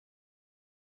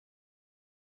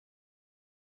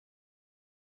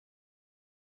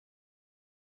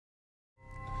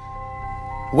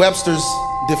Webster's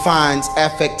defines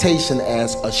affectation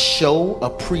as a show, a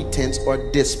pretense,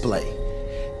 or display.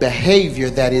 Behavior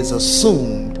that is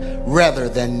assumed rather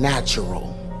than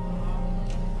natural.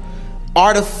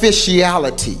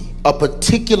 Artificiality, a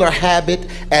particular habit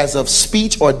as of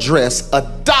speech or dress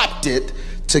adopted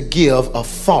to give a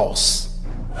false.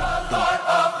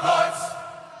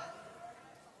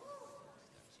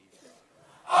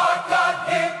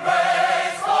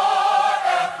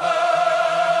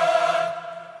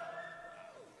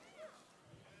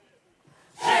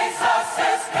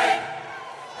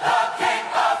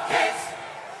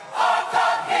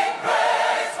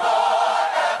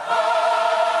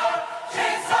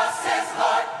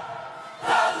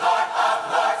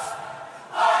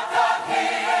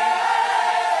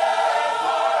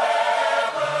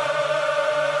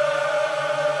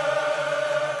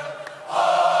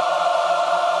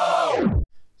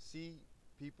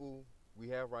 People, we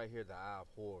have right here the eye of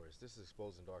horus. This is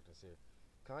exposing darkness here.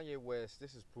 Kanye West,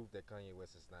 this is proof that Kanye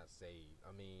West is not saved.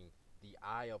 I mean, the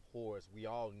eye of horus, we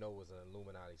all know is an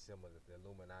Illuminati symbol that the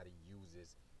Illuminati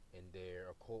uses in their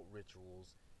occult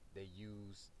rituals. They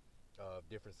use,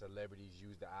 different celebrities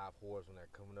use the eye of horus when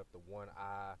they're coming up the one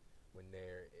eye, when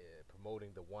they're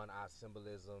promoting the one eye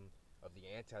symbolism of the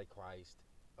Antichrist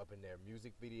up in their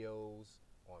music videos,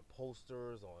 on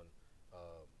posters, on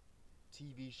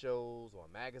TV shows,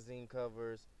 on magazine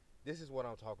covers. This is what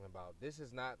I'm talking about. This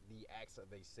is not the acts of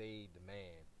a saved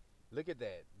man. Look at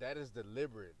that. That is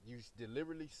deliberate. You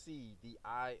deliberately see the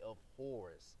eye of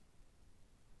horus.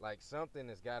 Like, something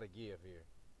has got to give here.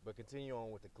 But continue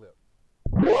on with the clip.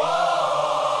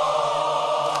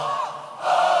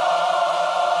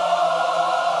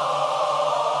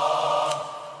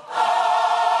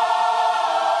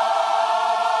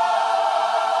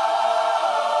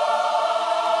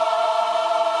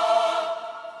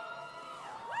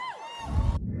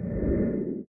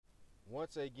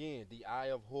 Once again, the eye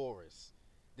of horus.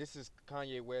 This is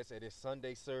Kanye West at his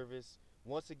Sunday service.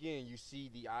 Once again, you see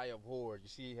the eye of horus. You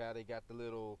see how they got the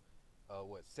little,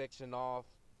 section off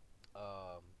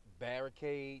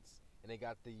barricades, and they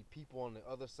got the people on the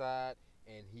other side,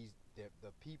 and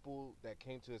the people that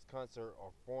came to his concert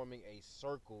are forming a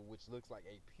circle, which looks like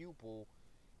a pupil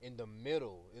in the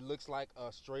middle. It looks like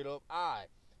a straight up eye.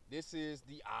 This is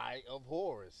the eye of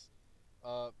horus.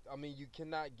 I mean, you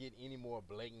cannot get any more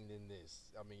blatant than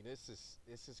this. I mean, this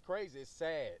is crazy. It's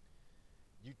sad.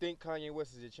 You think Kanye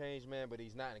West is a changed man, but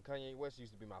he's not. And Kanye West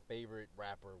used to be my favorite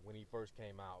rapper when he first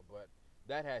came out, but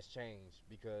that has changed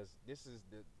because this is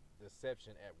the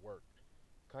deception at work.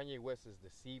 Kanye West is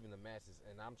deceiving the masses,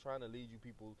 and I'm trying to lead you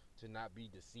people to not be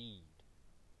deceived.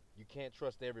 You can't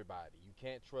trust everybody. You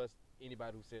can't trust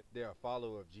anybody who said they're a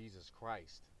follower of Jesus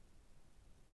Christ.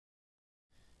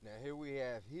 Now here we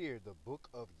have the book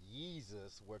of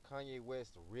Jesus, where Kanye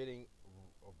West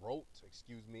wrote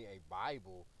a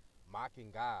Bible mocking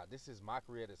God. This is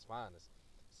mockery at its finest.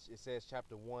 It says,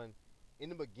 chapter 1, in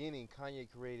the beginning Kanye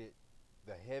created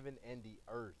the heaven and the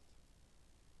earth.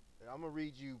 I'm going to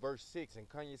read you verse 6. And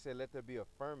Kanye said, let there be a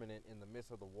firmament in the midst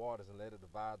of the waters, and let it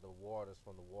divide the waters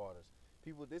from the waters.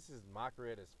 People, this is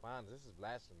mockery at its finest. This is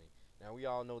blasphemy. Now we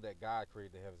all know that God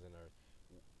created the heavens and earth.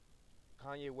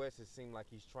 Kanye West, it seemed like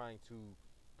he's trying to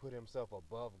put himself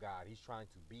above God. He's trying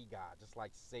to be God, just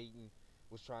like Satan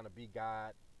was trying to be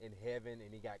God in heaven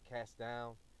and he got cast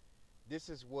down. This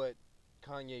is what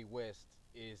Kanye West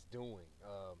is doing.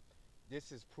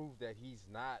 This is proof that he's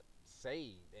not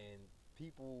saved, and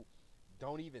people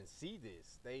don't even see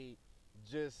this. They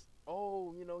just,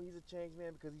 he's a changed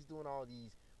man because he's doing all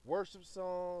these worship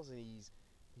songs, and he's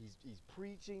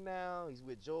preaching now. He's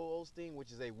with Joelolsteen,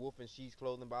 which is a wolf in sheep's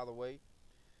clothing, by the way.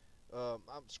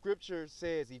 Scripture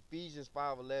says, Ephesians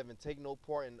 5:11, take no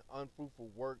part in unfruitful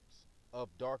works of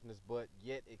darkness, but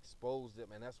yet expose them.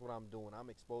 And that's what I'm doing. I'm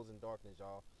exposing darkness,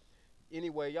 y'all.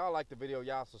 Anyway, y'all like the video.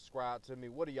 Y'all subscribe to me.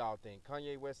 What do y'all think?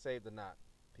 Kanye West saved or not?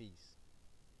 Peace.